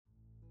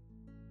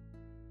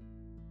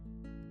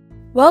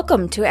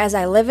Welcome to As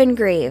I Live and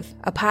Grieve,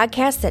 a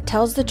podcast that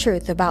tells the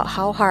truth about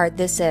how hard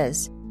this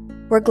is.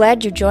 We're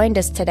glad you joined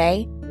us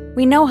today.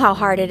 We know how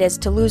hard it is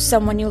to lose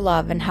someone you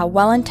love and how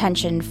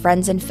well-intentioned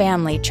friends and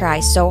family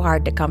try so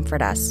hard to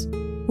comfort us.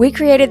 We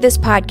created this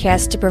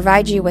podcast to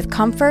provide you with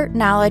comfort,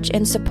 knowledge,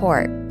 and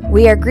support.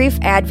 We are grief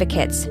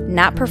advocates,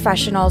 not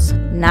professionals,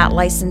 not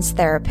licensed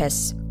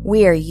therapists.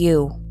 We are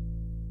you.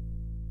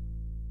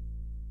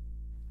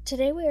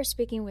 Today we are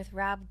speaking with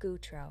Rob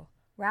Gautreaux.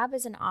 Rob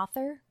is an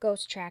author,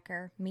 ghost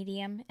tracker,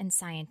 medium, and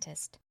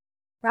scientist.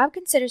 Rob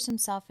considers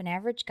himself an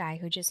average guy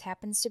who just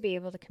happens to be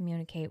able to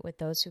communicate with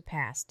those who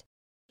passed.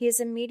 He is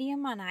a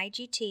medium on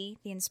IGT,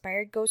 the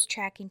Inspired Ghost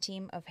Tracking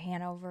Team of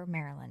Hanover,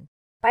 Maryland.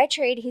 By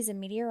trade, he's a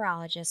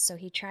meteorologist, so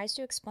he tries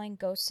to explain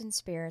ghosts and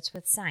spirits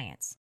with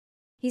science.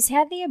 He's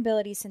had the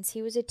ability since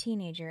he was a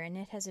teenager, and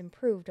it has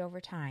improved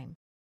over time.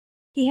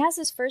 He has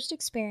his first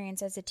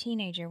experience as a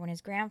teenager when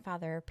his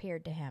grandfather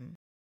appeared to him.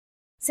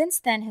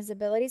 Since then, his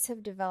abilities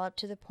have developed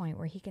to the point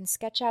where he can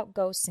sketch out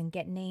ghosts and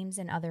get names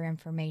and other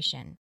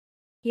information.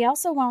 He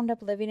also wound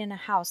up living in a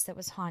house that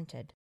was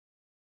haunted.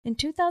 In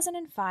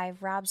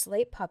 2005, Rob's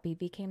late puppy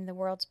became the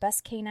world's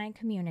best canine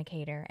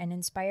communicator and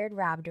inspired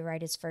Rob to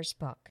write his first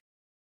book.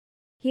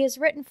 He has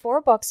written 4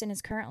 books and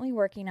is currently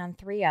working on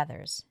 3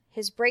 others.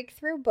 His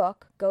breakthrough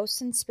book, Ghosts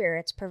and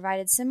Spirits,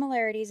 provided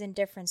similarities and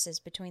differences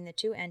between the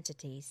 2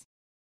 entities.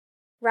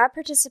 Rob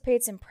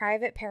participates in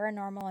private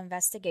paranormal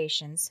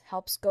investigations,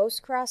 helps ghosts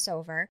cross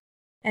over,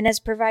 and has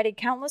provided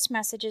countless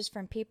messages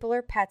from people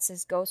or pets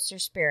as ghosts or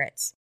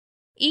spirits.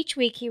 Each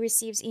week he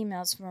receives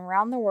emails from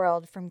around the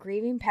world from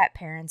grieving pet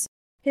parents.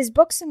 His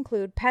books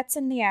include Pets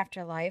in the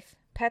Afterlife,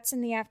 Pets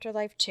in the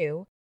Afterlife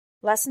 2,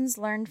 Lessons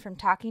Learned from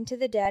Talking to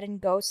the Dead, and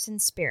Ghosts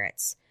and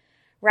Spirits.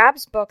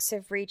 Rob's books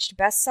have reached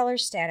bestseller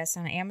status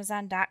on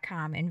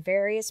Amazon.com in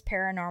various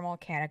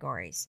paranormal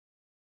categories.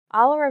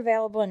 All are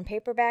available in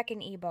paperback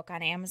and ebook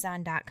on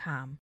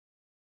Amazon.com.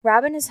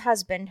 Rob and his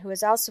husband, who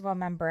is also a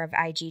member of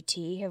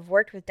IGT, have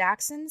worked with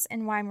dachshunds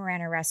and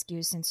Weimaraner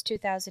rescues since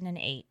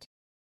 2008.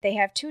 They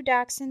have 2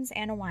 dachshunds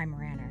and a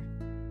Weimaraner.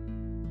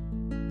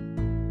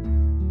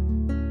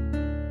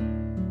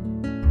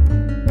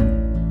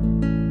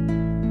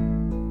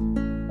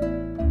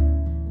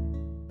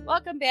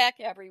 Welcome back,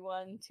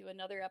 everyone, to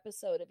another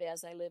episode of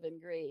As I Live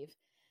and Grieve.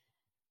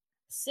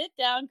 Sit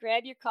down,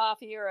 grab your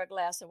coffee or a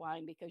glass of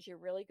wine because you're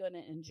really going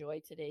to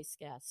enjoy today's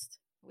guest.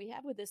 We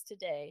have with us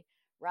today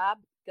Rob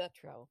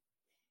Gautreaux.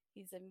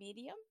 He's a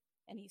medium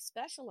and he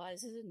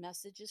specializes in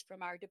messages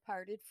from our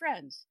departed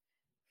friends,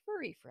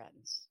 furry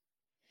friends.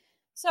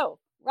 So,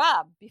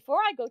 Rob, before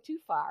I go too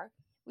far,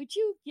 would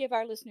you give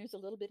our listeners a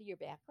little bit of your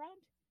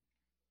background?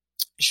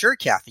 Sure,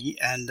 Kathy,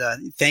 and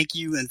thank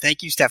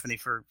you, Stephanie,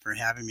 for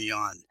having me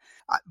on.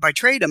 By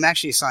trade, I'm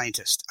actually a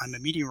scientist. I'm a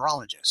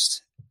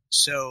meteorologist.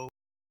 So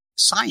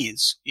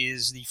science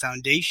is the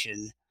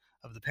foundation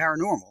of the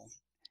paranormal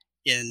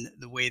in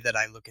the way that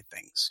I look at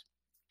things.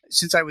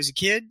 Since I was a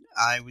kid,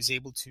 I was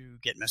able to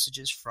get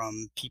messages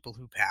from people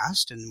who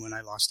passed, and when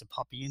I lost a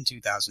puppy in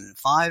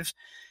 2005,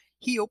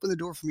 he opened the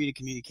door for me to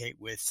communicate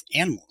with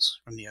animals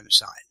from the other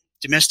side,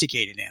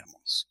 domesticated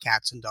animals,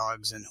 cats and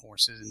dogs and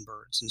horses and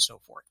birds and so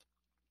forth.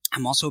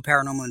 I'm also a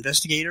paranormal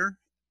investigator,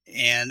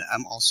 and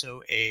I'm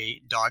also a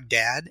dog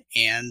dad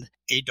and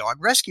a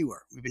dog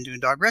rescuer. We've been doing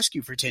dog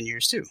rescue for 10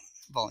 years too,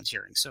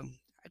 volunteering. So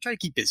I try to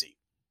keep busy.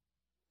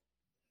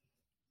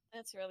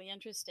 That's really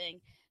interesting.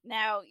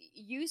 Now,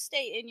 you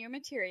state in your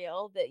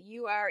material that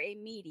you are a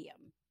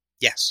medium.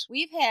 Yes.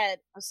 We've had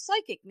a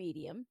psychic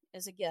medium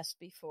as a guest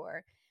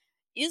before.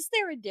 Is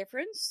there a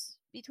difference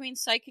between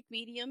psychic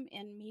medium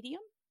and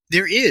medium?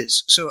 There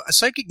is. So a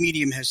psychic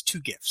medium has 2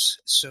 gifts.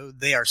 So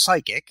they are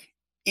psychic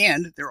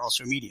and they're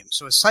also medium.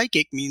 So a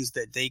psychic means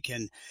that they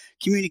can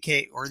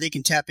communicate or they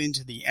can tap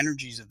into the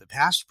energies of the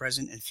past,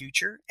 present, and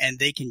future, and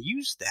they can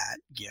use that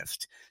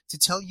gift to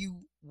tell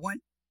you what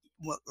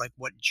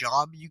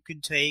job you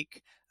could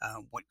take,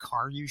 what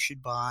car you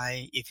should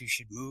buy, if you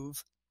should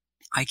move.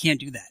 I can't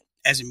do that.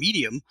 As a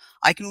medium,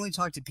 I can only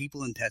talk to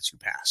people and pets who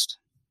passed.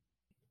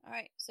 All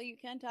right. So you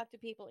can talk to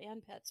people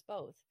and pets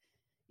both.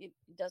 It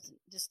doesn't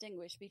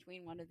distinguish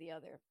between one or the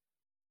other.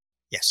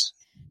 Yes.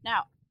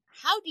 Now,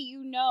 how do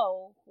you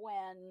know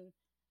when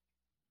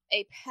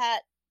a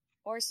pet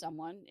or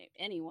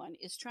anyone,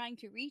 is trying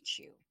to reach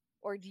you?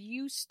 Or do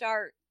you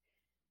start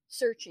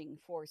searching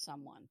for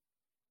someone?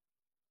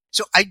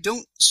 So I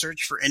don't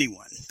search for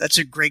anyone. That's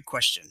a great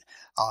question.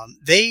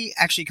 They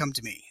actually come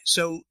to me.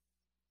 So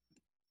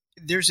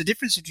there's a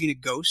difference between a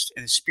ghost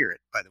and a spirit,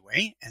 by the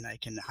way, and I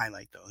can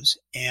highlight those.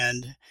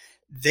 And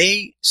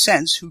they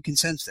sense who can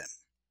sense them.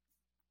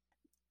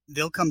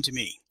 They'll come to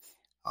me.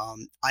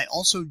 I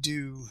also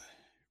do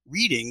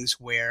readings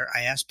where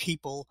I ask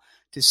people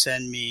to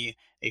send me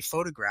a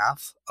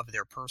photograph of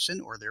their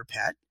person or their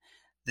pet,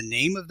 the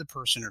name of the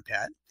person or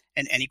pet,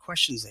 and any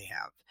questions they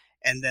have.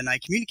 And then I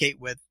communicate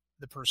with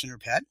the person or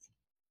pet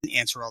and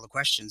answer all the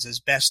questions as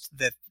best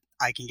that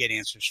I can get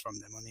answers from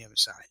them on the other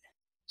side.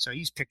 So I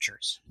use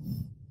pictures.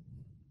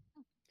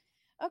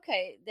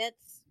 Okay,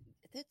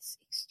 that's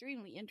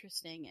extremely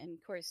interesting. And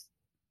of course,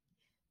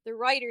 the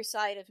writer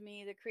side of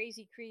me, the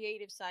crazy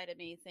creative side of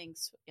me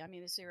thinks, I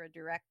mean, is there a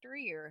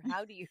directory, or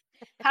how do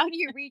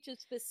you reach a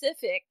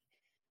specific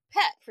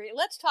pet?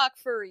 Let's talk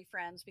furry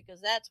friends,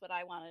 because that's what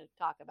I want to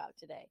talk about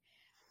today.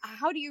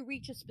 How do you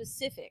reach a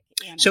specific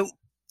animal? So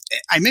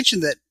I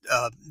mentioned that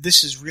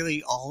this is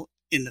really all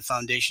in the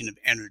foundation of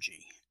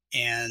energy.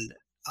 And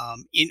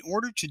in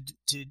order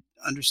to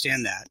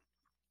understand that,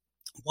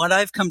 what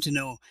I've come to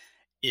know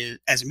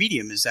as a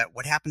medium is that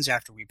what happens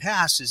after we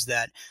pass is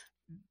that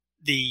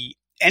the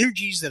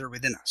energies that are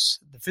within us,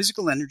 the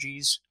physical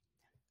energies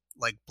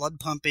like blood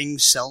pumping,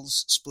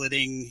 cells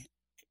splitting,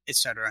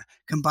 etc.,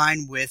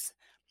 combine with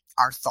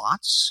our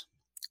thoughts,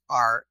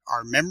 our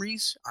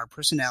memories, our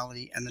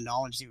personality, and the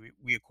knowledge that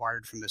we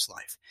acquired from this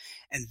life.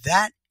 And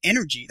that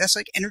energy, that's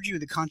like energy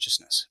with a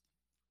consciousness.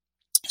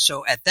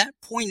 So at that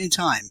point in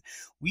time,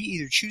 we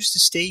either choose to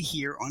stay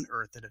here on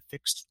Earth at a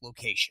fixed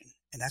location,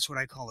 and that's what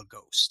I call a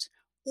ghost,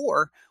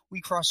 or we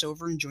cross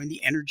over and join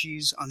the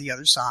energies on the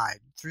other side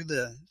through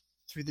the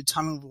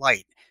tunnel of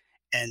light,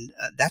 and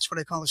that's what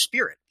I call a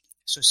spirit.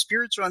 So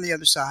spirits are on the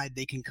other side.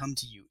 They can come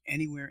to you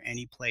anywhere,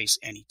 any place,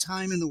 any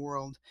time in the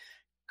world.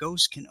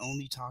 Ghosts can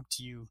only talk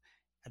to you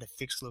at a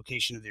fixed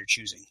location of their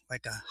choosing,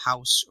 like a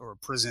house or a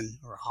prison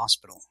or a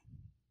hospital.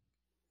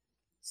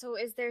 So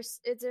is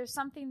there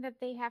something that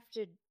they have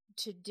to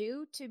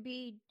do to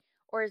be,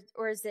 or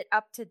is it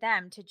up to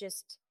them to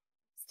just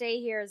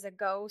stay here as a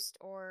ghost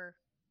or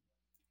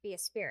be a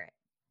spirit?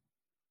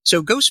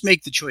 So ghosts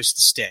make the choice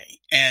to stay,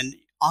 and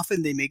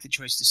often they make the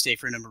choice to stay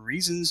for a number of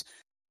reasons.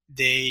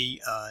 They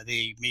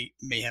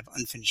may have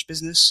unfinished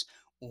business,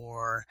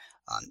 or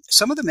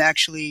some of them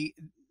actually.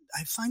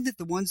 I find that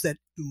the ones that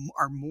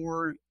are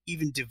more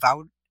even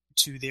devout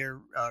to their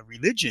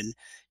religion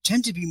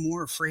tend to be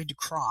more afraid to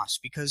cross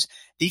because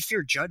they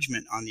fear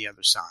judgment on the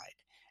other side.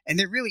 And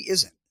there really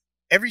isn't.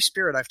 Every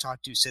spirit I've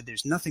talked to said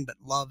there's nothing but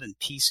love and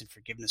peace and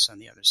forgiveness on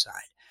the other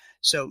side.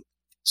 So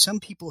some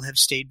people have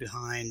stayed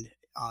behind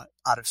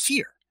out of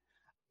fear.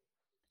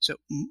 So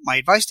my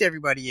advice to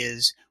everybody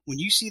is, when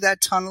you see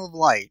that tunnel of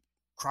light,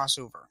 cross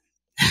over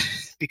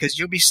because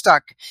you'll be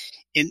stuck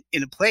in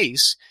a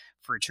place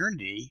for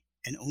eternity,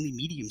 and only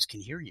mediums can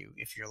hear you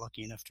if you're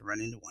lucky enough to run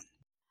into one.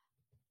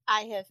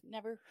 I have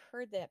never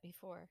heard that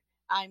before.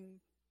 I'm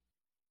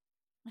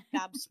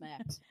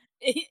gobsmacked.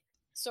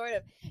 Sort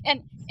of.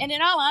 And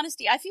in all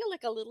honesty, I feel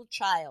like a little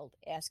child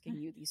asking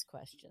you these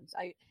questions.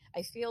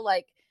 I feel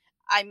like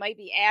I might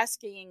be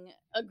asking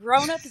a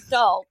grown-up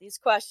adult these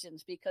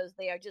questions because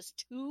they are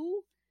just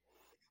too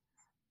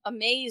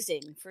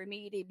amazing for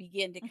me to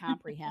begin to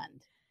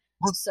comprehend.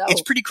 Well, so,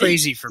 it's pretty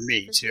crazy for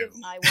me too.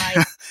 My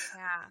wife.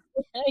 Yeah.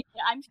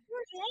 I'm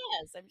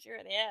sure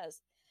it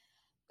has.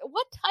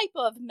 What type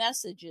of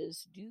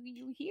messages do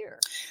you hear?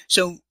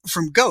 So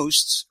from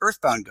ghosts,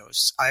 earthbound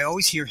ghosts, I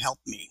always hear "help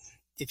me."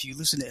 If you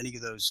listen to any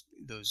of those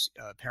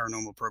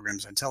paranormal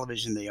programs on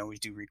television, they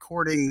always do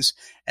recordings,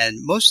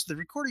 and most of the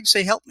recordings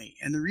say "help me."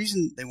 And the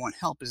reason they want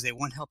help is they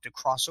want help to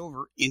cross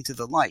over into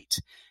the light.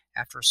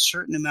 After a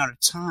certain amount of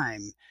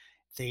time,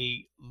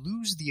 they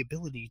lose the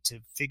ability to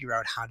figure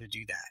out how to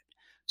do that.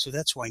 So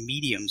that's why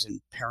mediums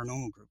and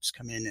paranormal groups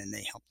come in and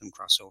they help them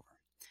cross over.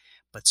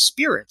 But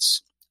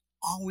spirits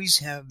always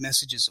have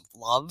messages of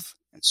love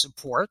and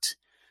support,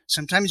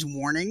 sometimes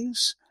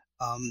warnings.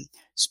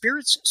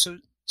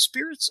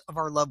 Spirits of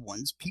our loved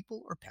ones,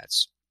 people or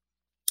pets,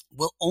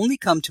 will only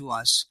come to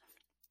us,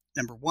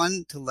 number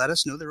one, to let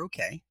us know they're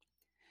okay.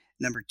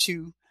 Number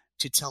two,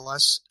 to tell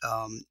us,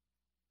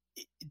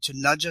 to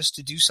nudge us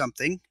to do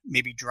something,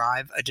 maybe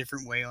drive a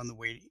different way on the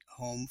way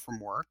home from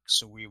work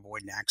so we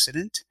avoid an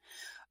accident.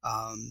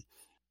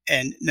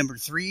 And number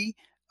three,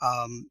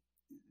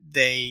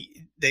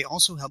 they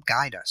also help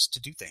guide us to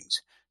do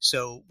things.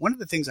 So one of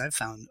the things I've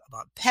found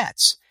about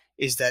pets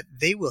is that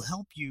they will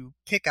help you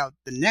pick out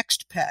the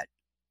next pet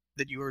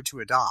that you are to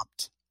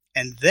adopt,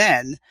 and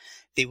then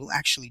they will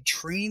actually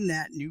train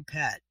that new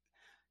pet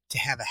to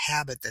have a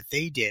habit that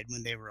they did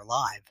when they were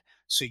alive.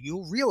 So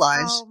you'll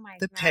realize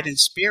the pet in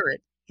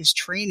spirit is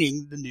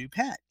training the new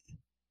pet.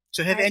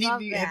 So have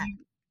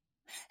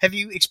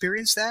you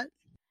experienced that?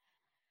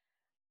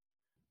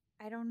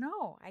 I don't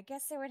know. I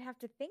guess I would have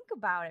to think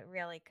about it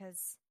really,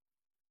 because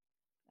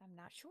I'm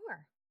not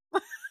sure.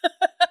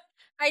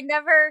 I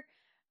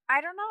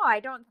don't know. I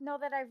don't know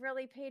that I've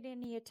really paid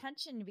any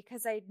attention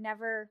because I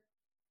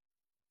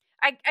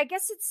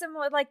guess it's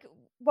similar. Like,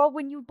 well,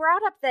 when you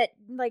brought up that,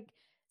 like,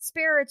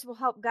 spirits will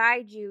help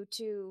guide you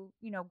to,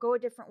 go a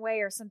different way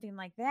or something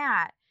like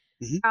that.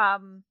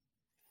 Mm-hmm.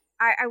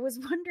 I was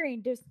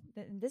wondering, this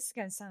is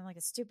going to sound like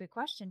a stupid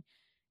question.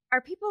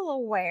 Are people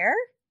aware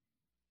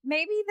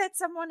maybe that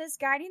someone is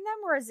guiding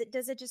them, or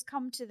does it just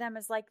come to them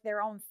as like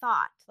their own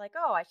thought? Like,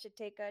 oh, I should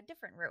take a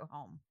different route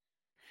home.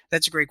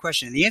 That's a great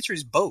question. And the answer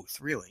is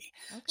both, really.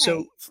 Okay.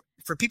 So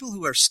for people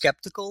who are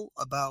skeptical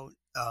about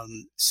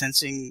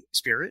sensing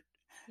spirit,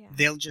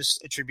 they'll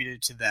just attribute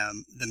it to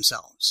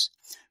themselves.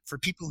 For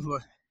people who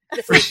are...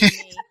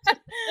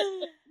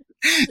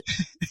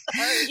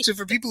 So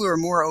for people who are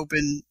more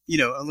open,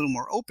 a little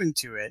more open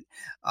to it,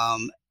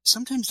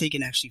 sometimes they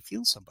can actually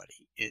feel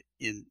somebody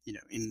in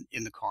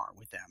the car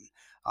with them.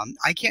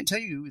 I can't tell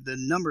you the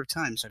number of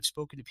times I've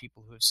spoken to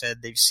people who have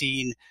said they've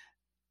seen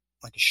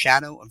like a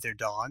shadow of their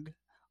dog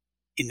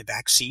in the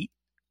back seat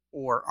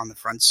or on the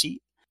front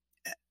seat.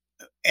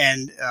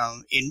 And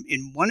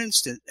in one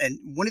instant, and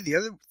one of the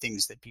other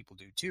things that people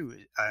do too,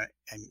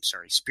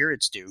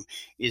 spirits do,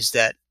 is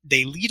that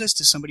they lead us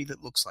to somebody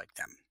that looks like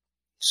them,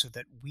 so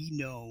that we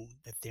know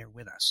that they're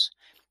with us,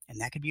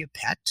 and that could be a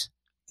pet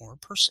or a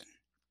person.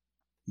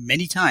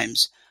 Many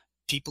times,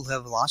 people who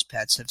have lost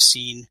pets have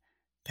seen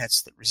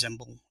pets that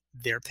resemble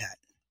their pet,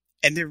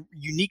 and they're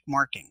unique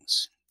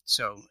markings.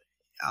 So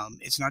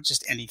it's not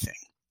just anything.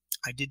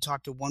 I did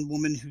talk to one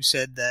woman who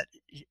said that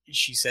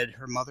she said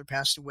her mother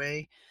passed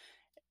away,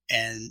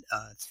 and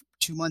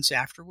 2 months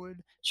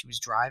afterward, she was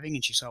driving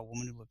and she saw a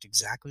woman who looked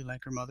exactly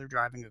like her mother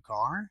driving a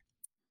car.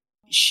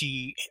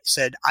 She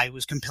said, I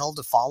was compelled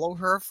to follow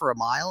her for a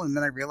mile, and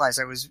then I realized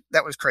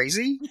that was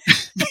crazy.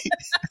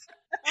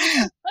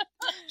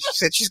 She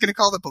said she's going to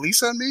call the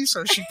police on me,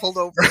 so she pulled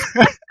over.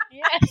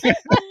 Yeah. Oh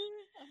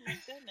my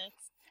goodness.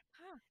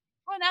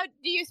 Well, now,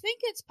 do you think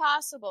it's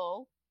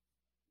possible?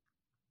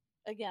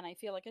 Again, I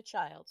feel like a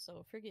child,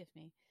 so forgive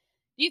me.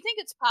 Do you think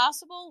it's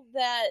possible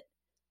that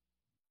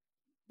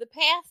the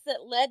path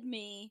that led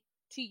me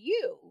to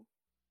you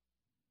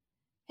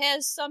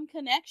has some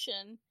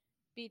connection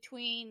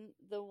between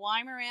the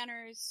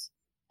Weimaraners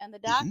and the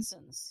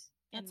Dachshunds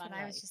in my life? That's what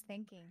I was just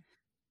thinking.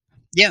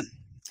 Yeah.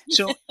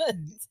 So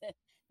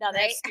now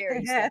that's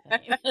scary,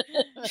 Stephanie.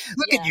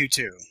 Look at you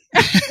two.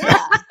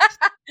 Yeah.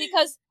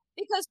 Because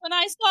when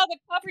I saw the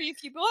cover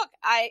of your book,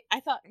 I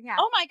thought,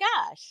 oh my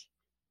gosh,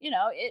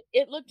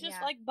 it looked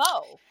just like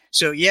Bo.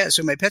 So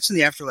my Pets in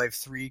the Afterlife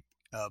 3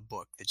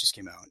 book that just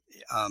came out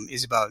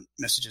is about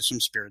messages from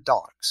spirit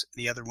dogs.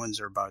 The other ones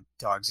are about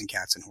dogs and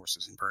cats and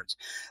horses and birds.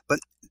 But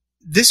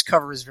this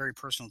cover is very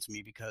personal to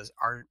me because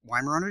our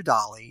Weimaraner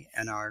Dolly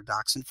and our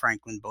Dachshund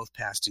Franklin both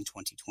passed in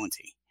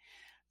 2020.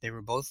 They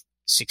were both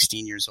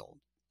 16 years old.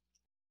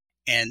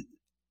 And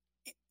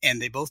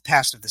they both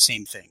passed of the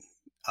same thing.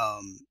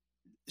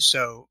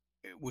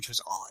 Which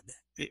was odd.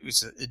 It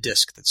was a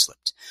disc that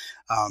slipped.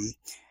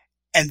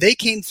 And they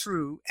came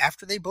through,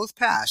 after they both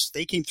passed,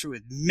 they came through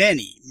with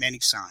many, many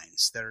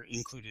signs that are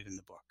included in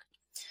the book.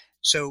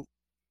 So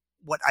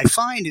what I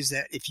find is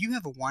that if you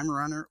have a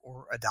Weimaraner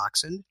or a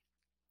Dachshund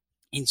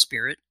in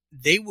spirit,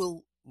 they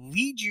will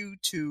lead you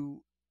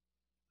to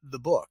the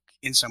book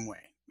in some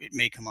way. It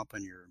may come up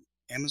on your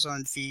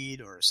Amazon feed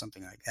or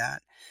something like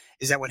that.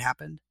 Is that what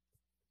happened?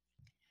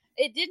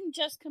 It didn't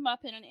just come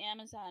up in an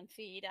Amazon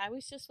feed. I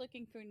was just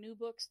looking for new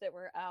books that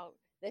were out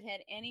that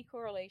had any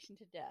correlation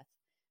to death.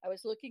 I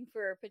was looking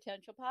for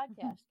potential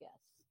podcast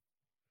guests.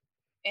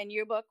 And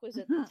your book was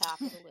at the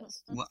top of the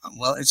list.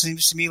 Well, it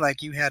seems to me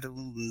like you had a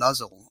little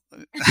nuzzle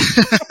to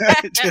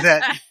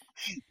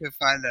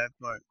find that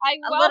book.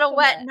 A little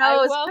wet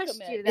nose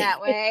pushed you that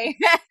way.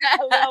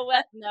 A little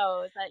wet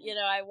nose.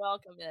 I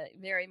welcome it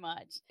very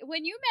much.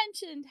 When you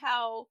mentioned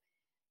how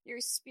your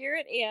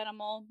spirit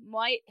animal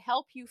might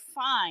help you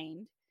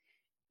find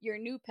your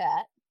new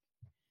pet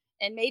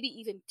and maybe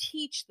even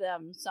teach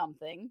them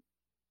something,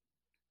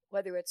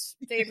 whether it's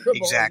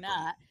favorable or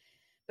not,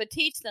 but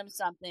teach them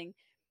something.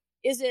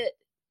 Is it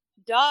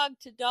dog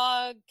to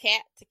dog,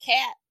 cat to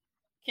cat?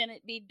 Can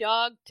it be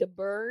dog to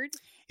bird?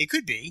 It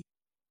could be.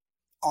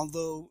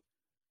 Although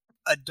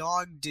a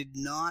dog did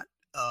not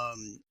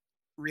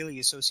really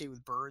associate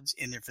with birds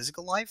in their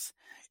physical life,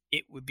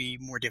 it would be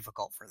more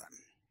difficult for them.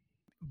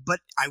 But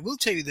I will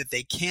tell you that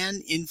they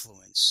can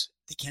influence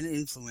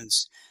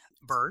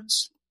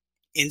birds,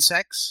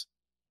 insects,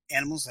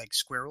 animals like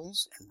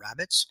squirrels and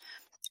rabbits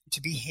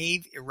to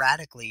behave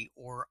erratically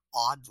or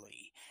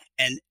oddly.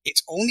 And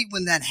it's only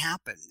when that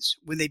happens,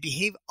 when they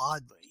behave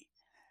oddly,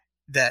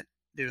 that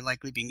they're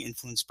likely being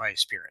influenced by a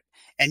spirit.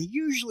 And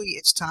usually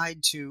it's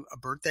tied to a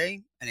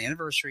birthday, an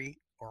anniversary,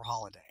 or a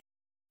holiday.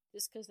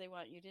 Just because they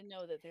want you to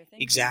know that they're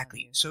thinking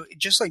Exactly. So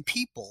just like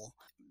people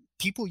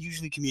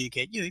usually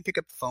communicate. You pick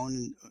up the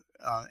phone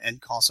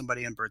and call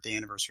somebody on birthday,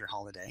 anniversary, or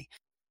holiday.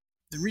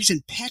 The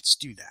reason pets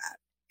do that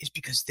is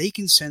because they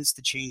can sense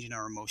the change in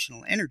our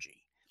emotional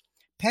energy.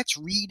 Pets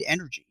read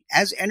energy.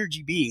 As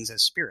energy beings,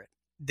 as spirit,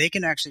 they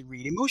can actually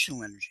read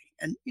emotional energy.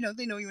 And,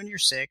 they know you when you're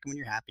sick, when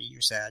you're happy,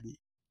 you're sad,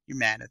 you're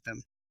mad at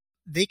them.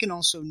 They can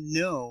also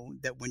know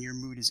that when your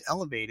mood is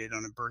elevated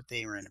on a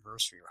birthday or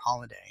anniversary or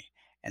holiday,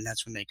 and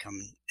that's when they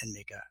come and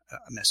make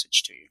a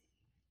message to you.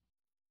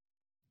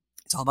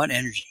 It's all about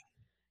energy.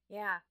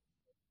 Yeah.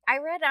 I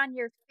read on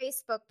your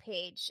Facebook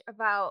page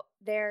about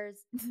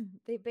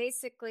they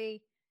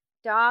basically,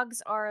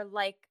 dogs are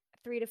like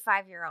 3 to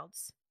 5 year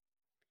olds,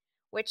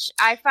 which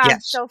I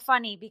found so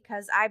funny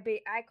because I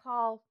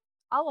call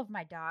all of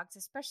my dogs,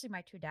 especially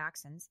my 2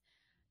 dachshunds,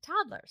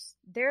 toddlers.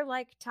 They're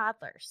like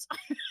toddlers.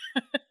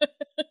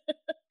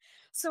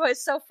 So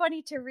it's so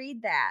funny to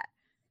read that.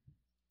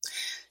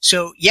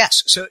 So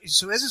yes, so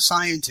as a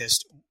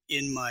scientist,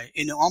 in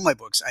all my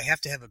books, I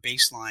have to have a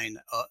baseline,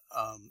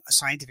 a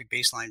scientific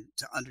baseline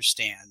to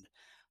understand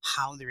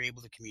how they're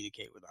able to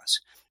communicate with us.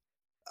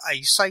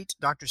 I cite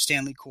Dr.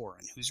 Stanley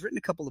Coren, who's written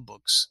a couple of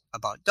books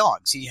about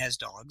dogs. He has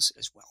dogs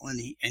as well, and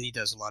he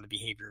does a lot of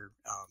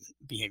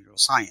behavioral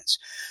science.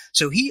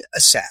 So he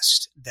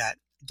assessed that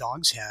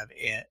dogs have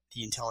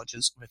the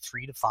intelligence of a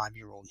 3 to 5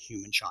 year old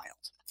human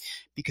child,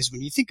 because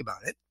when you think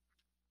about it,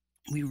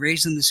 we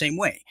raise them the same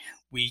way.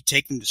 We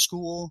take them to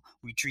school.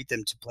 We treat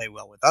them to play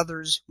well with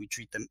others. We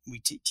teach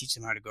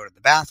them how to go to the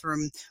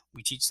bathroom.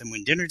 We teach them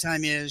when dinner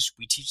time is.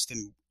 We teach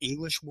them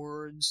English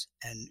words,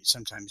 and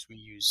sometimes we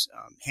use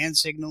hand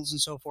signals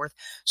and so forth.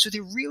 So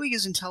they're really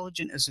as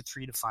intelligent as a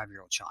 3 to 5 year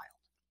old child.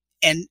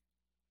 And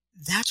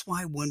that's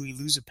why when we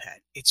lose a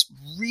pet, it's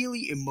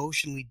really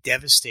emotionally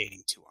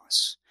devastating to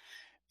us,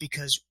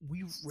 because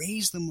we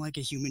raise them like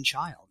a human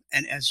child.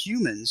 And as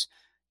humans,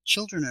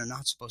 children are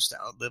not supposed to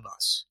outlive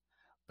us.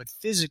 But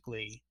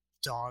physically,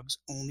 dogs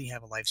only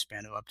have a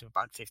lifespan of up to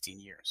about 15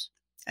 years.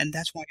 And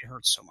that's why it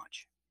hurts so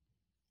much.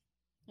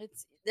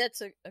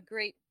 That's a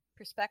great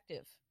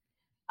perspective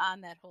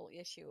on that whole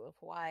issue of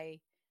why,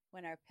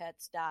 when our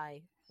pets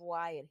die,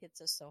 why it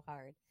hits us so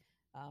hard.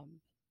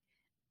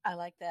 I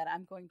like that.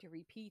 I'm going to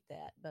repeat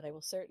that, but I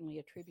will certainly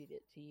attribute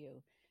it to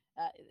you.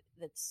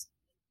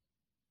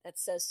 That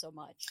says so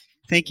much.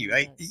 Thank you.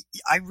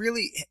 I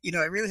really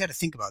had to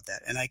think about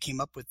that, and I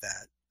came up with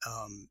that.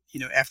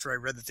 After I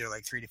read that they're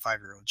like 3 to 5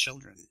 year old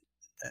children,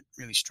 that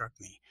really struck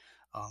me.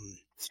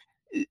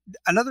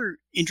 Another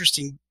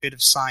interesting bit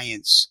of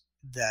science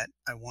that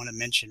I want to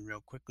mention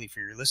real quickly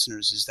for your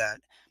listeners is that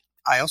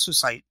I also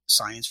cite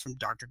science from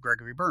Dr.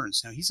 Gregory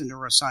Burns. Now, he's a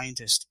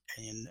neuroscientist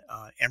in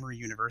Emory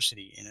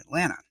University in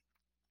Atlanta,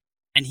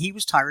 and he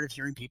was tired of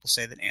hearing people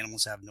say that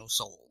animals have no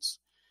souls.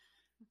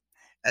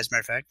 As a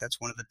matter of fact, that's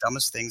one of the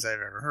dumbest things I've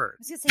ever heard. I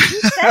was going to say,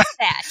 who says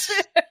that?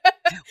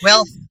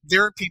 Well,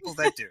 there are people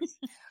that do.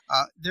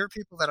 There are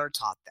people that are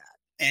taught that.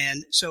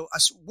 And so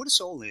what a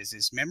soul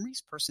is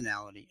memories,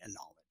 personality, and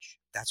knowledge.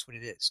 That's what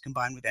it is,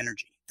 combined with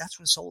energy. That's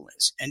what a soul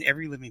is. And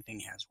every living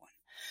thing has one.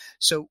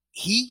 So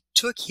he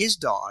took his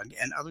dog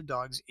and other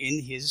dogs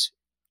in his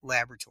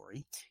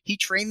laboratory. He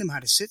trained them how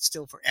to sit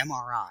still for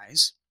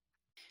MRIs.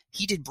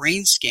 He did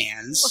brain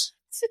scans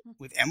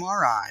with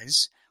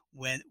MRIs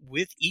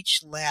with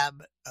each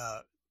lab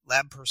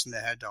person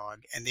that had a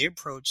dog, and the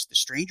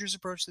strangers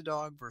approached the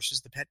dog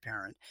versus the pet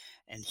parent,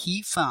 and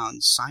he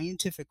found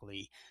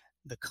scientifically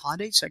the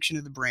caudate section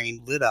of the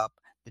brain lit up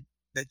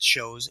that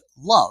shows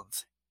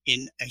love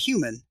in a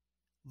human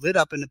lit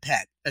up in a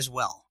pet as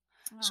well.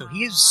 Aww. So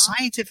he is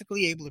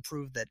scientifically able to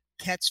prove that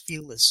pets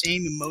feel the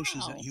same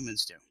emotions that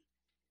humans do.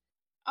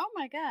 Oh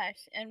my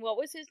gosh. And what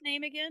was his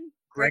name again?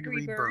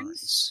 Gregory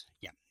Burns.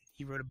 Yeah.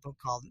 He wrote a book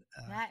called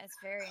that is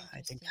very interesting.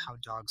 I think How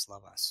Dogs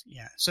Love Us.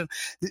 Yeah. So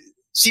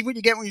see what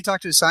you get when you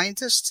talk to a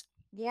scientist?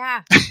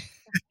 Yeah.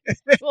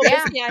 Well,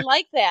 yeah. I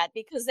like that,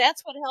 because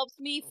that's what helps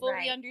me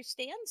fully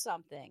understand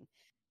something.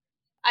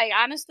 I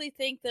honestly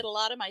think that a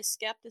lot of my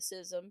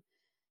skepticism,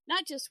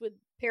 not just with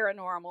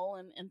paranormal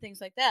and things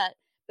like that,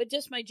 but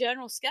just my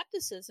general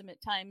skepticism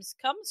at times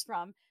comes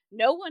from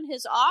no one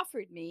has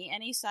offered me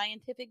any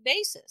scientific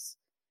basis.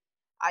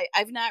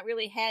 I've not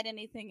really had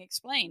anything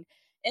explained.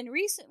 And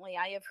recently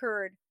I have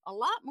heard a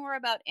lot more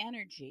about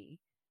energy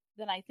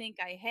than I think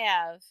I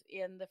have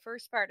in the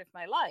first part of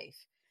my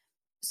life.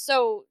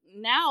 So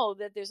now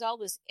that there's all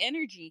this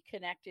energy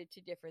connected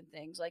to different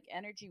things, like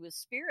energy with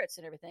spirits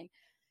and everything,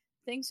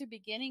 things are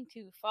beginning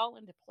to fall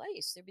into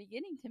place. They're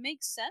beginning to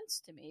make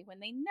sense to me when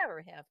they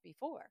never have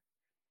before.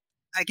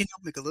 I can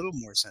help make a little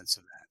more sense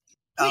of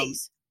that.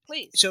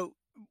 Please. So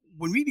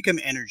when we become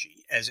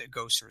energy as a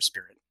ghost or a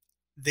spirit,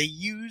 they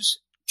use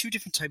 2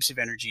 different types of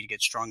energy to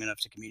get strong enough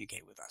to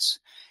communicate with us.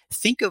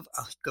 Think of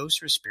a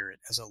ghost or a spirit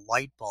as a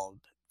light bulb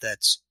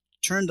that's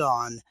turned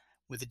on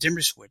with a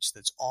dimmer switch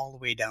that's all the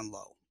way down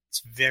low.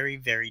 It's very,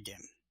 very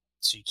dim,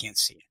 so you can't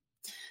see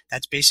it.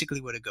 That's basically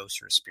what a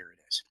ghost or a spirit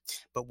is.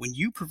 But when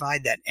you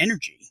provide that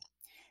energy,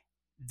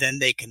 then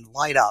they can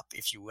light up,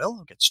 if you will,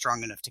 or get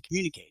strong enough to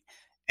communicate.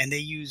 And they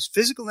use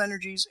physical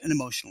energies and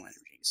emotional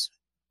energies.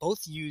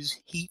 Both use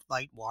heat,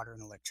 light, water,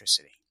 and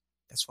electricity.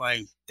 That's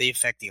why they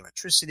affect the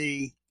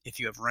electricity. If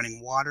you have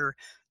running water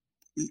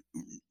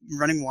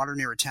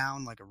near a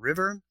town like a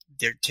river,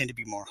 there tend to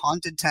be more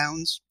haunted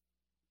towns.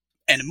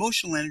 And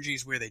emotional energy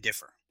is where they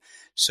differ.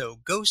 So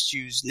ghosts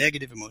use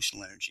negative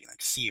emotional energy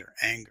like fear,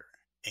 anger,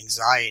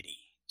 anxiety,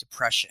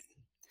 depression.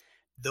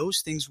 Those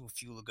things will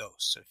fuel a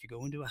ghost. So if you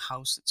go into a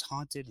house that's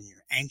haunted and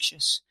you're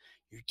anxious,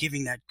 you're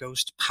giving that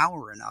ghost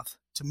power enough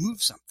to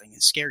move something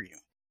and scare you.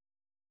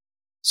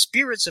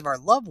 Spirits of our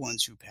loved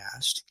ones who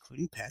passed,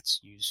 including pets,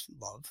 use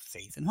love,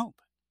 faith, and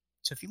hope.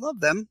 So if you love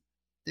them,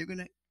 they're going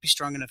to be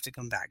strong enough to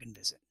come back and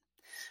visit.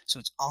 So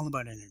it's all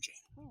about energy.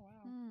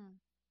 Oh,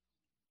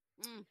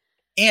 wow.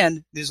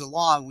 And there's a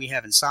law we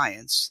have in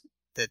science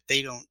that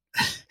they don't,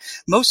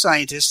 most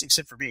scientists,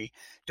 except for me,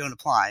 don't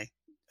apply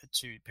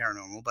to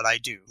paranormal, but I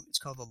do. It's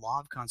called the law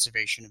of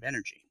conservation of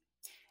energy.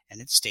 And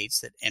it states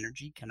that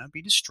energy cannot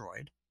be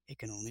destroyed. It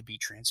can only be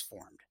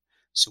transformed.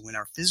 So when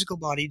our physical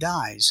body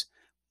dies,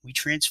 we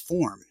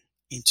transform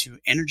into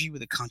energy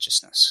with a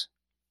consciousness.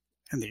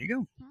 And there you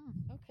go.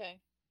 Okay.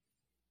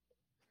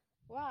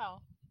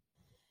 Wow.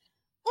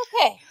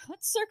 Okay,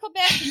 let's circle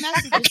back to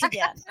messages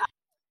again.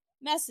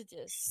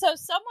 Messages. So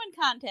someone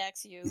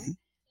contacts you, Mhm.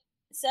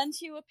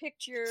 sends you a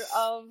picture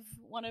of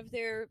one of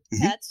their Mhm.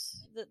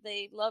 pets that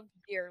they love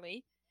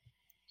dearly.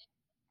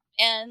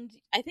 And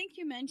I think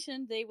you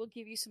mentioned they will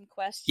give you some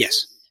questions.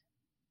 Yes.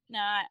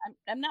 Now,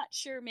 I'm not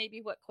sure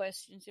maybe what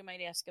questions you might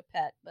ask a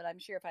pet, but I'm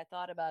sure if I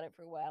thought about it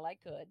for a while, I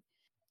could.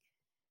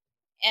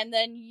 And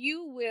then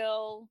you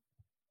will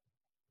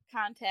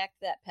contact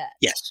that pet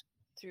Yes.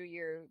 through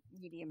your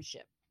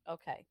mediumship.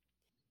 Okay.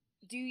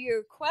 Do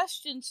your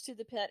questions to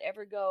the pet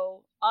ever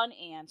go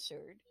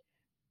unanswered?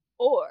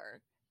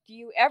 Or do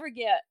you ever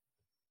get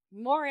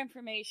more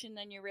information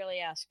than you really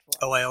asked for?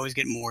 Oh, I always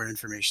get more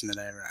information than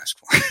I ever ask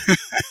for.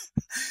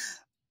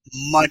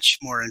 Much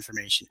more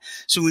information.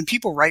 So when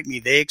people write me,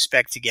 they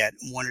expect to get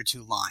 1 or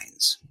 2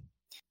 lines.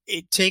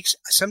 It takes,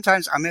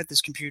 sometimes I'm at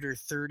this computer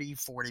 30,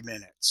 40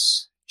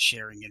 minutes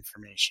sharing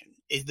information.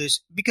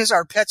 Because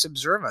our pets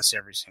observe us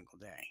every single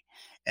day.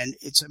 And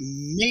it's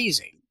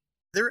amazing.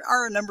 There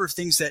are a number of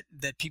things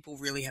that people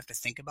really have to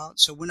think about.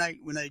 So when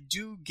I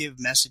do give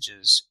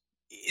messages,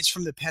 it's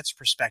from the pet's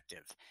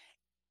perspective.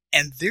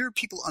 And there are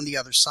people on the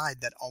other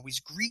side that always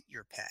greet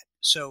your pet.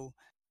 So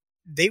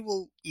they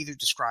will either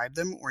describe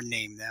them or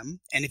name them.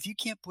 And if you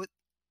can't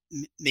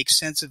make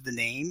sense of the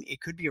name,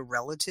 it could be a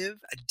relative,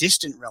 a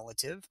distant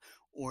relative,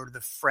 or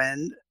the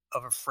friend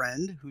of a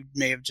friend who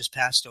may have just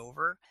passed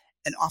over.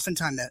 And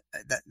oftentimes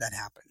that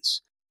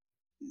happens.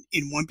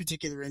 In one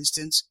particular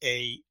instance,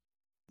 a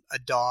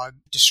dog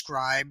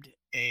described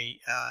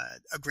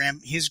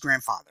his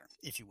grandfather,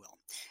 if you will,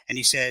 and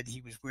he said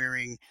he was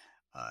wearing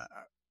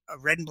a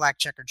red and black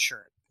checkered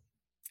shirt.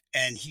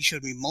 And he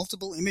showed me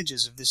multiple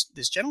images of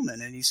this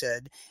gentleman, and he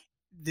said,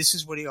 "This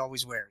is what he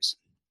always wears."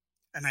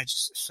 And I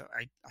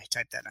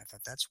typed that, and I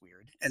thought, that's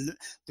weird. And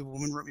the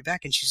woman wrote me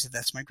back, and she said,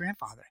 "That's my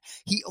grandfather.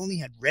 He only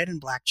had red and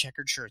black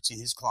checkered shirts in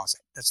his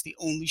closet. That's the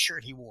only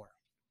shirt he wore."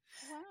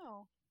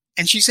 Wow.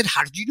 And she said,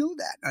 "How did you know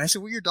that?" And I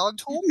said, "Well, your dog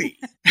told me."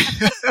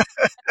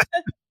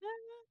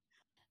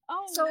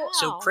 Oh, So- wow.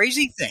 So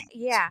crazy thing.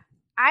 Yeah.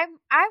 I'm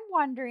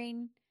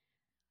wondering.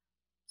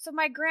 So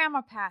my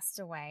grandma passed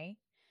away.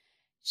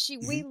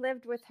 We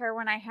lived with her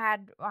when I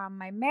had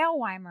my male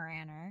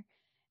Weimaraner,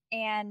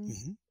 and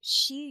Mhm.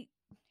 she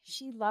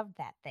loved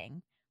that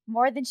thing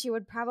more than she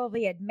would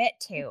probably admit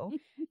to.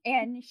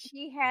 And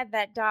she had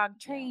that dog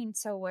trained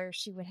so where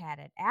she would have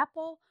an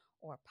apple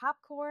or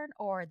popcorn,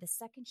 or the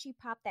second she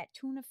popped that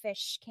tuna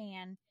fish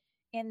can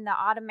in the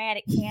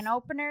automatic can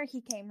opener,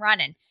 he came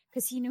running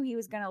because he knew he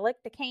was going to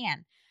lick the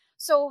can.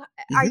 So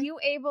are Mhm. you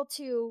able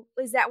to,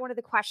 is that one of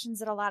the questions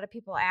that a lot of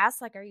people ask?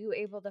 Like, are you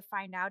able to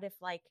find out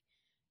if, like,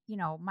 you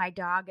know, my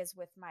dog is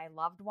with my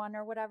loved one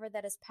or whatever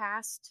that has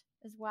passed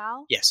as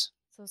well? Yes.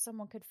 So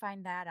someone could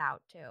find that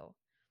out too.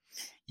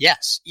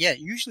 Yes. Yeah.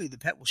 Usually the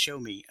pet will show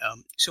me.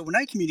 So when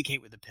I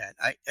communicate with the pet,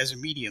 as a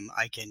medium,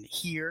 I can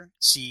hear,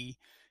 see,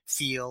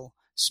 feel,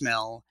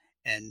 smell,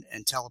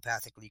 and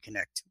telepathically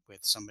connect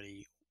with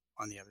somebody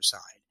on the other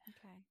side.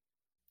 Okay.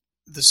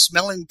 The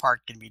smelling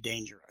part can be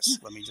dangerous.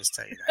 Let me just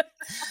tell you that.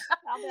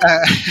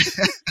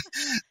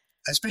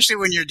 Especially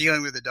when you're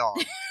dealing with a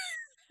dog.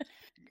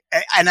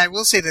 And I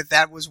will say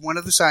that was one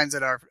of the signs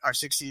that our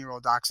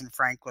 16-year-old dachshund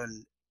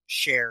Franklin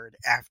shared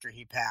after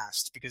he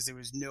passed, because there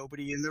was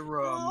nobody in the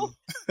room.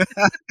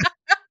 Oh.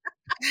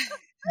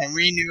 And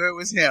we knew it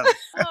was him.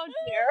 Oh,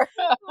 dear.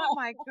 Oh,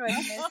 my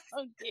goodness.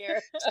 Oh,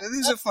 dear. So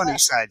there's a funny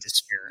side to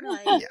Spirit.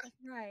 Right. Yeah.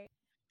 Right.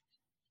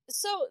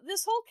 So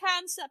this whole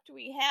concept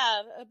we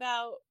have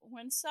about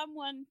when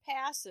someone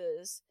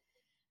passes,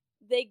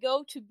 they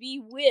go to be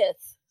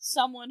with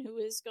someone who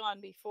has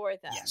gone before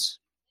them. Yes.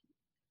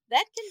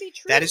 That can be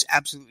true. That is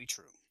absolutely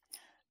true.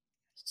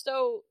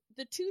 So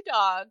the 2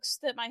 dogs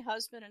that my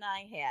husband and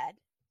I had,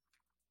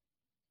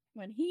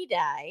 when he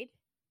died,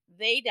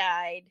 they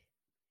died.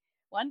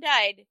 One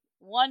died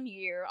 1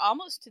 year,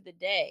 almost to the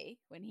day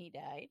when he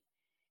died,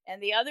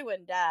 and the other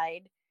one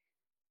died,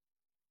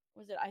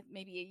 was it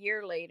maybe a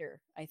year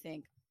later, I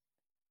think.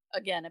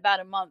 Again, about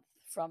a month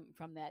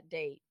from that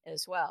date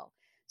as well.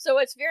 So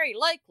it's very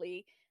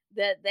likely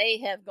that they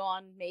have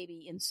gone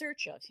maybe in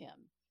search of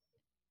him.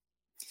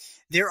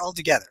 They're all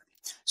together.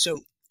 So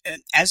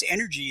as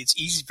energy,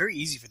 it's very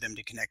easy for them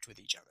to connect with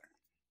each other.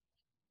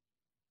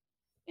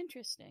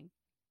 Interesting.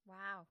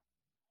 Wow.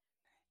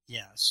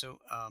 Yeah. So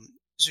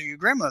your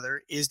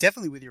grandmother is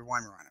definitely with your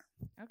Weimaraner.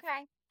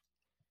 Okay.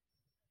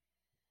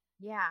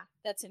 Yeah.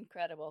 That's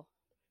incredible.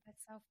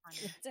 That's so funny.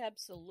 It's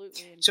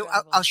absolutely incredible. So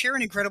I'll share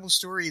an incredible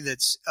story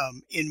that's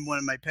in one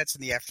of my Pets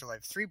in the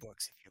Afterlife 3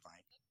 books, if you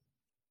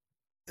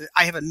like.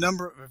 I have a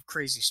number of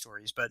crazy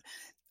stories, but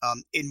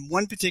in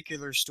one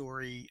particular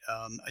story,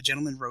 a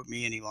gentleman wrote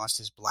me, and he lost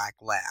his black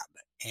lab,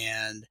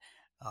 and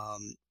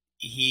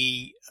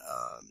he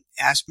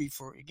asked me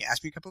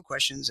a couple of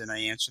questions, and I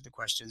answered the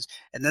questions,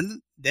 and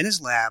then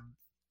his lab,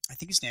 I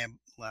think his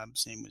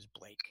lab's name was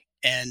Blake,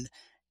 and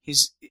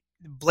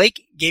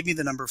Blake gave me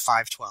the number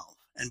 512,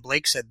 and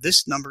Blake said,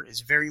 "This number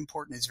is very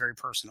important. It's very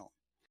personal."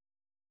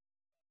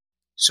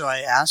 So I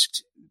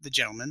asked the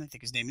gentleman, I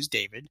think his name is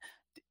David,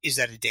 is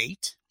that a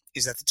date?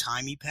 Is that the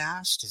time he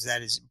passed? Is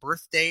that his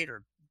birth date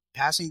or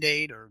passing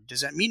date? Or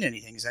does that mean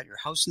anything? Is that your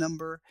house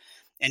number?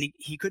 And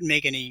he couldn't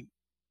make any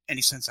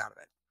sense out of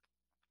it.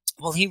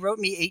 Well, he wrote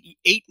me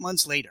eight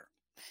months later.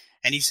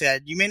 And he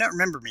said, you may not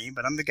remember me,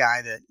 but I'm the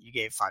guy that you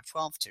gave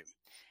 512 to.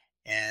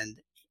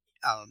 And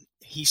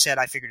he said,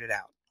 I figured it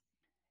out.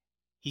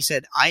 He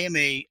said, I am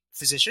a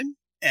physician,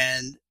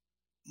 and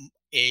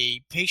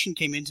a patient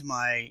came into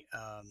my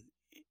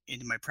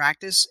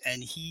practice,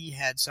 and he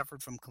had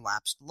suffered from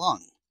collapsed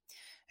lung.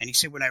 And he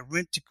said, when I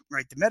went to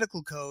write the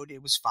medical code,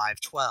 it was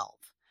 512.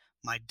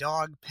 My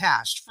dog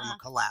passed from a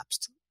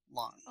collapsed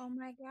lung. Oh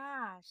my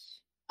gosh.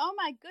 Oh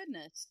my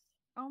goodness.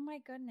 Oh my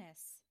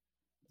goodness.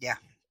 Yeah.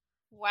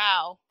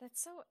 Wow.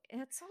 That's so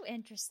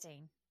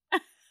interesting.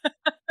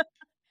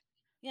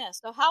 Yeah,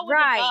 so how would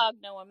a dog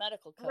know a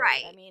medical code?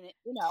 Right. I mean,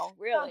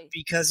 really.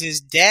 Because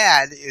his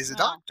dad is a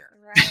doctor.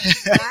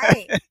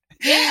 Right.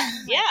 Yeah.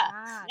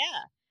 Oh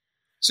yeah.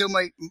 So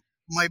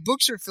my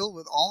books are filled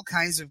with all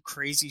kinds of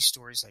crazy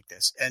stories like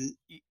this. And,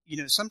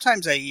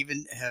 sometimes I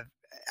even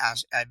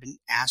I've been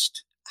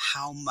asked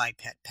how my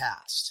pet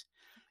passed.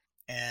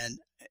 And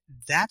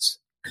that's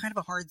kind of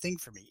a hard thing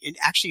for me.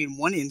 Actually, in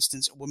one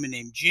instance, a woman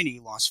named Ginny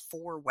lost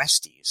 4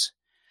 Westies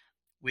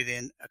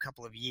within a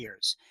couple of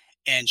years.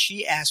 And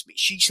she asked me,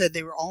 she said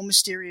they were all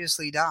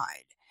mysteriously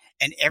died.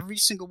 And every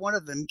single one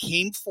of them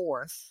came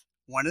forth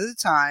one at a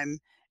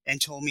time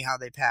and told me how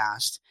they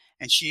passed.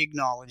 And she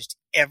acknowledged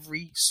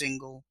every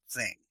single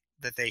thing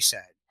that they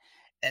said.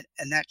 And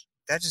that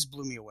just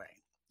blew me away.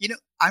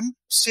 I'm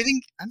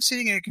sitting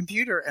at a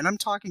computer and I'm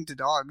talking to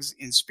dogs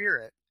in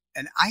spirit.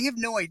 And I have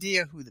no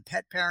idea who the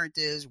pet parent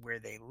is, where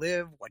they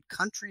live, what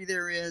country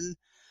they're in,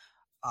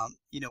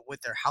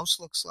 what their house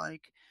looks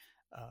like.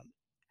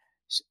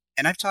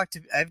 And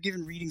I've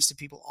given readings to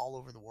people all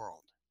over the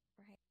world.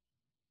 Right.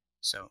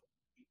 So,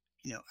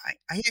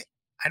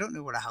 I don't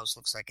know what a house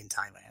looks like in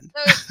Thailand.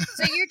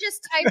 So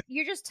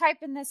you're just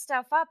typing this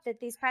stuff up that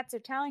these pets are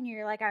telling you.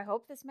 You're like, I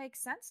hope this makes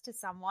sense to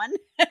someone.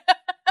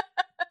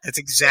 That's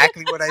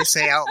exactly what I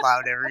say out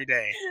loud every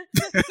day.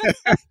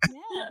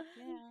 Yeah.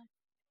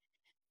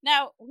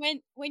 Now,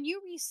 when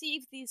you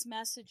receive these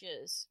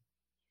messages,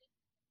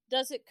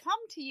 does it come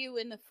to you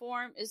in the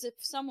form as if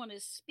someone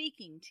is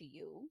speaking to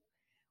you?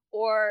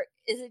 Or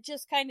is it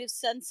just kind of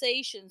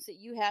sensations that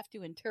you have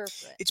to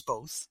interpret? It's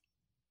both.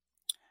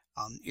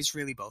 It's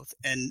really both.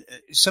 And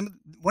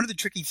one of the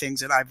tricky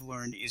things that I've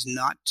learned is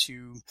not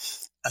to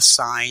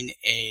assign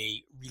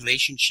a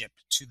relationship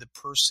to the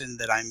person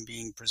that I'm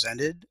being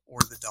presented or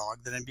the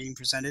dog that I'm being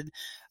presented.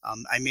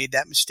 I made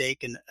that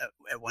mistake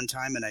at one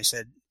time, and I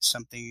said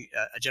something.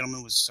 A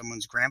gentleman was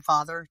someone's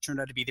grandfather,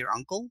 turned out to be their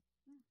uncle,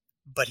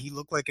 but he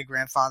looked like a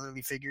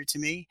grandfatherly figure to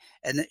me,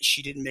 and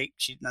she didn't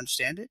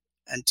understand it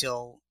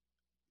until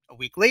a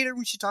week later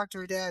when she talked to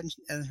her dad,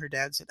 and her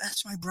dad said,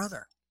 "That's my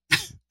brother,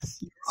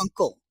 your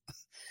uncle."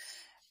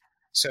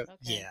 So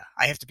yeah,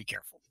 I have to be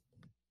careful.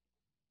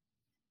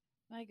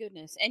 My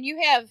goodness. And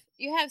you have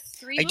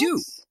 3 books? I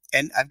do.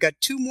 And I've got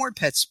 2 more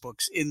Pets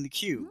books in the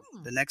queue.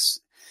 The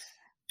next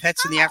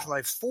Pets in the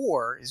Afterlife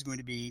 4 is going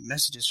to be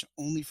messages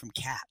only from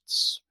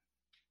cats,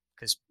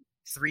 because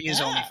 3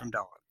 is only from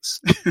dogs.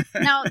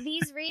 Now,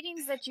 these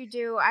readings that you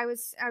do, I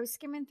was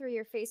skimming through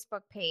your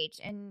Facebook page,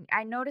 and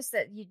I noticed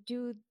that you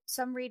do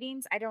some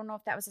readings. I don't know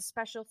if that was a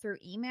special through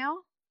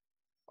email,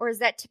 or is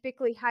that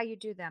typically how you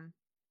do them?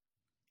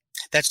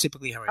 That's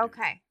typically how I do them.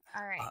 Okay.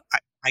 All right.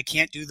 I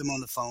can't do them on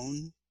the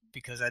phone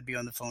because I'd be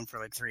on the phone for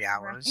like 3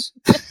 hours.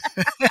 Right.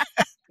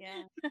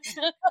 Yeah.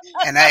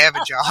 And I have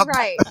a job.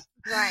 Right.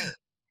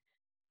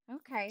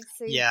 Okay.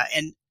 So yeah,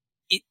 and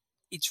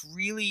it's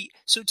really,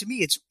 so to me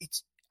it's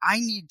I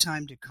need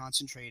time to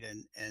concentrate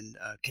and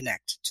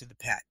connect to the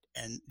pet,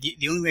 and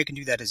the only way I can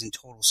do that is in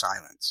total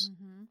silence.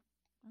 Mm-hmm.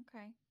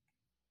 Okay.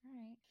 All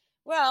right.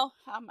 Well,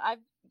 I've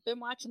been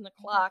watching the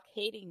clock,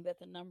 hating that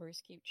the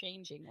numbers keep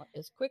changing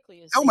as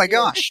quickly as. Oh my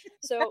gosh!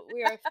 So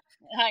we are.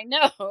 I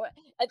know.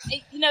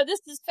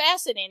 This is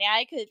fascinating.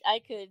 I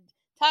could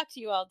talk to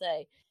you all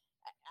day.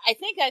 I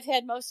think I've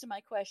had most of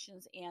my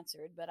questions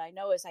answered, but I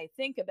know as I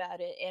think about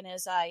it and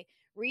as I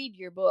read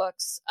your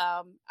books,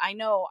 I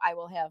know I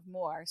will have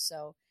more.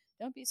 So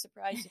don't be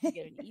surprised if you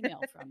get an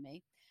email from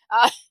me.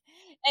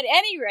 At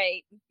any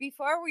rate,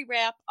 before we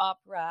wrap up,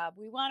 Rob,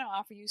 we want to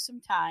offer you some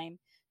time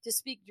to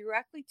speak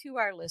directly to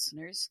our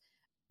listeners.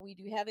 We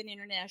do have an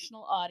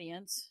international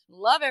audience.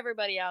 Love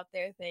everybody out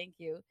there. Thank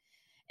you.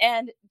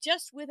 And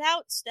just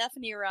without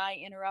Stephanie or I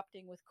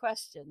interrupting with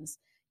questions,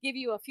 give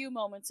you a few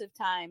moments of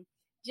time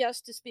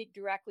just to speak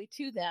directly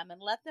to them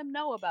and let them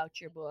know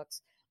about your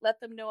books. Let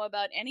them know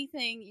about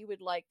anything you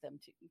would like them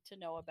to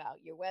know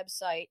about, your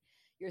website,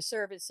 your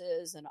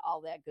services, and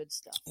all that good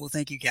stuff. Well,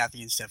 thank you,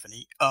 Kathy and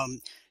Stephanie.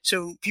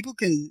 So people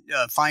can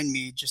find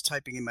me just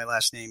typing in my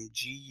last name,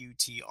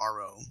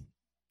 Gutro.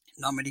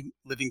 Not many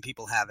living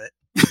people have it,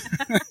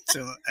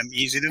 so I'm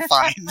easy to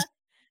find.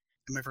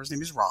 And my first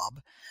name is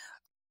Rob.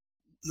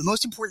 The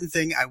most important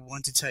thing I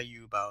want to tell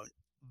you about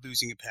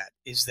losing a pet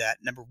is that,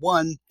 number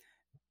one,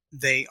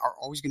 they are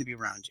always going to be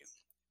around you.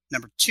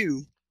 Number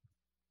two,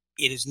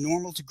 it is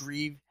normal to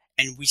grieve,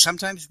 and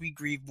sometimes we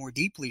grieve more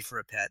deeply for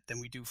a pet than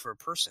we do for a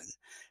person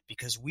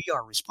because we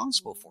are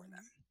responsible for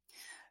them.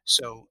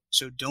 So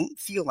don't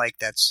feel like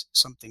that's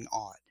something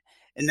odd.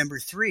 And number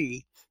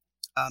three,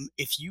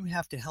 if you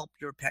have to help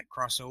your pet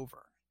cross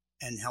over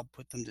and help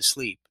put them to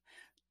sleep,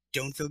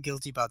 don't feel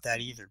guilty about that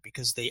either,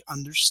 because they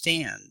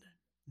understand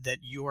that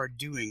you are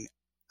doing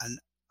an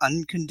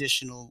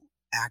unconditional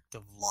act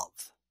of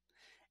love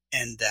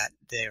and that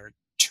they're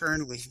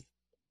eternally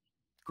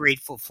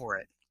grateful for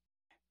it.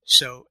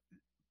 So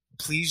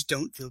please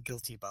don't feel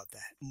guilty about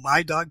that.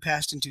 My dog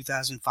passed in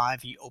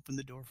 2005. He opened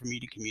the door for me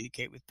to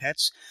communicate with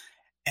pets,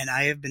 and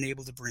I have been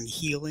able to bring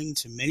healing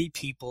to many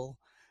people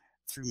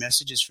through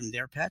messages from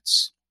their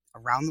pets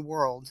around the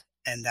world,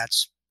 and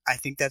I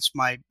think that's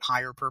my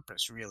higher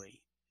purpose,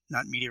 really,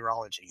 not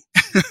meteorology.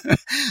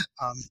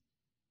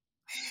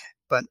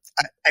 But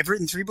I've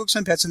written 3 books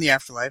on pets in the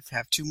afterlife,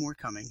 have 2 more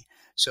coming.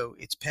 So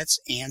it's Pets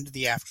and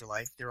the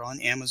Afterlife. They're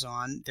on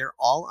Amazon. They're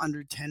all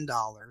under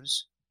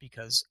 $10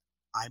 because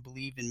I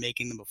believe in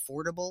making them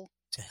affordable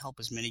to help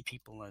as many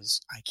people as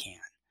I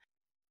can.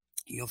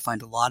 You'll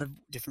find a lot of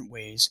different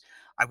ways.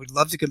 I would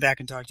love to come back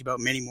and talk to you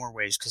about many more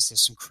ways because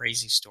there's some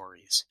crazy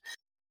stories.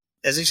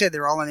 As I said,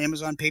 they're all on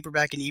Amazon,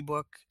 paperback and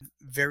ebook,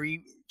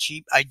 very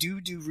cheap. I do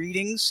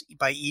readings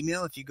by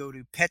email. If you go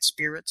to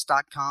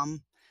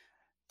petspirits.com,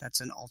 that's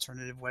an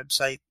alternative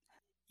website.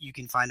 You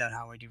can find out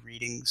how I do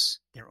readings.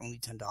 They're only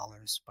 $10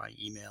 by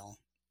email,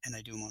 and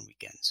I do them on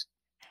weekends.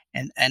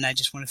 And I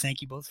just want to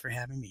thank you both for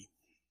having me.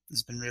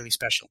 It's been really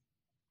special.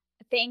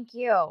 Thank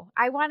you.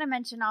 I want to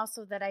mention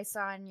also that I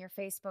saw on your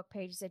Facebook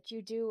page that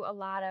you do a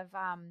lot of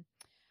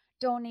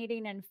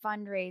donating and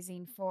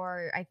fundraising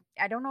for,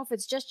 I don't know if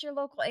it's just your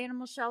local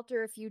animal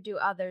shelter, if you do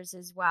others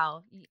as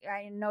well.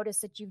 I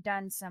noticed that you've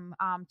done some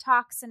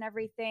talks and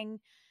everything,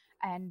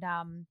 and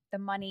the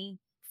money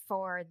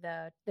for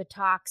the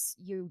talks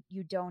you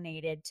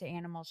donated to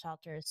animal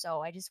shelters.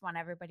 So I just want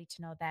everybody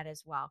to know that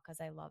as well, because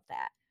I love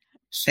that.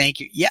 Thank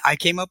you. Yeah, I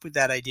came up with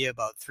that idea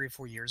about 3 or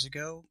 4 years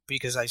ago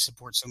because I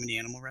support so many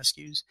animal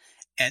rescues.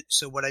 And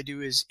so what I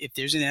do is, if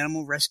there's an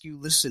animal rescue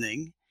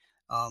listening,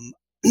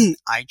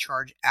 I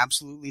charge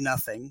absolutely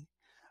nothing.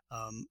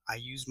 I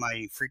use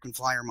my frequent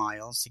flyer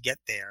miles to get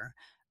there.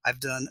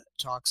 I've done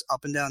talks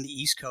up and down the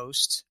East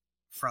Coast,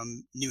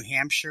 from New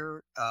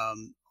Hampshire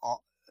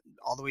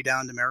all the way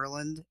down to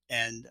Maryland,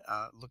 and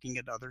looking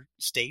at other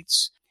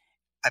states.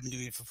 I've been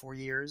doing it for 4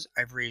 years.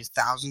 I've raised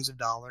thousands of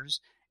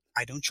dollars.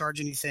 I don't charge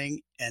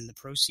anything, and the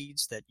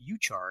proceeds that you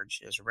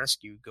charge as a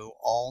rescue go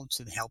all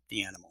to help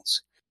the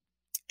animals.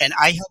 And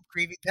I help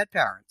grieving pet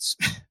parents.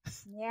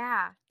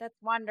 Yeah,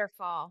 that's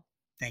wonderful.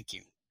 Thank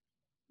you.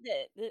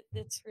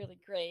 That's really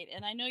great.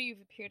 And I know you've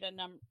appeared on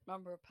a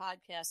number of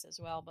podcasts as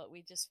well, but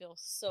we just feel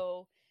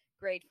so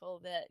grateful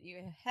that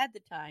you had the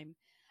time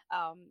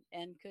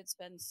and could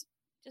spend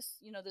just,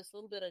 this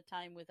little bit of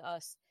time with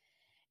us.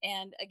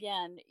 And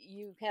again,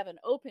 you have an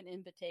open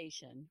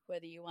invitation,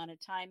 whether you want to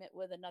time it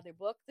with another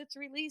book that's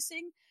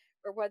releasing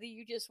or whether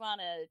you just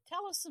want to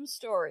tell us some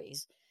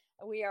stories.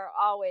 We are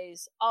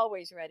always,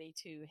 always ready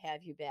to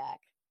have you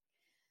back.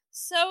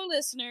 So,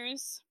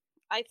 listeners,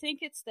 I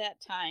think it's that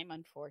time,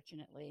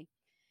 unfortunately.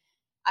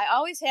 I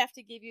always have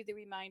to give you the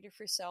reminder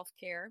for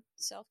self-care.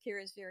 Self-care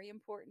is very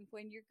important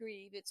when you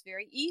grieve. It's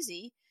very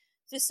easy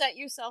to set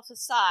yourself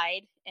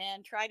aside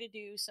and try to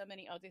do so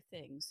many other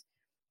things.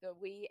 So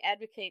we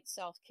advocate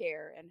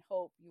self-care and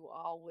hope you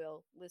all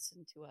will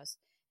listen to us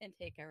and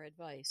take our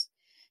advice.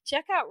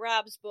 Check out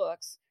Rob's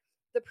books.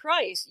 The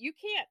price, you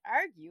can't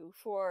argue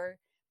for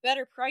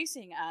better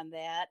pricing on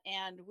that.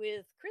 And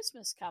with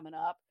Christmas coming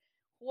up,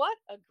 what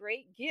a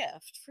great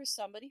gift for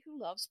somebody who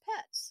loves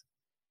pets.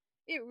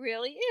 It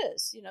really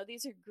is.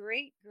 These are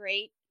great,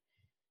 great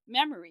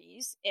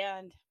memories.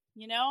 And,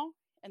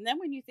 and then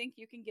when you think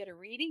you can get a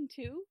reading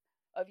too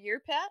of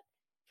your pet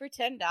for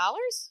 $10,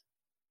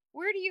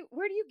 where do you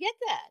get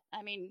that?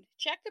 I mean,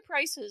 check the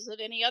prices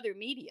of any other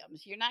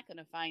mediums. You're not going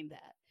to find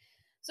that.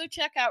 So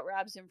check out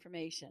Rob's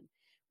information.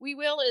 We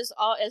will, as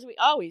we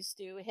always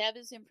do, have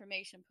his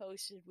information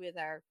posted with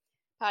our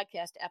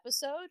podcast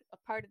episode, a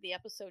part of the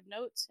episode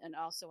notes, and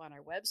also on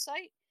our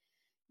website.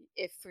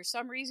 If for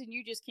some reason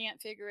you just can't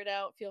figure it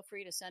out, feel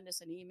free to send us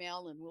an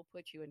email and we'll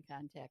put you in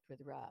contact with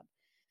Rob.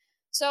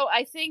 So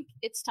I think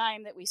it's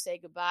time that we say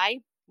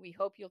goodbye. We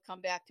hope you'll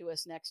come back to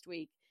us next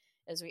week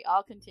as we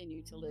all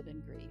continue to live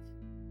and grieve.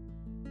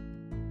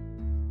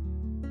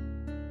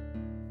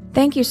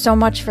 Thank you so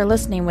much for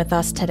listening with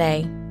us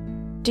today.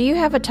 Do you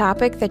have a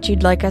topic that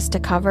you'd like us to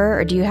cover,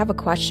 or do you have a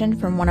question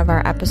from one of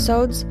our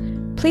episodes?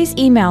 Please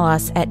email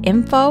us at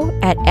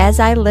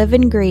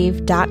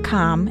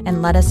info@asiliveandgrieve.com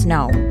and let us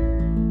know.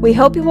 We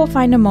hope you will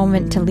find a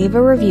moment to leave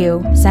a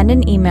review, send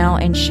an email,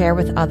 and share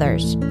with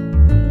others.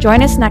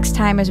 Join us next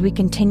time as we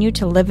continue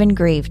to live and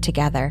grieve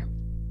together.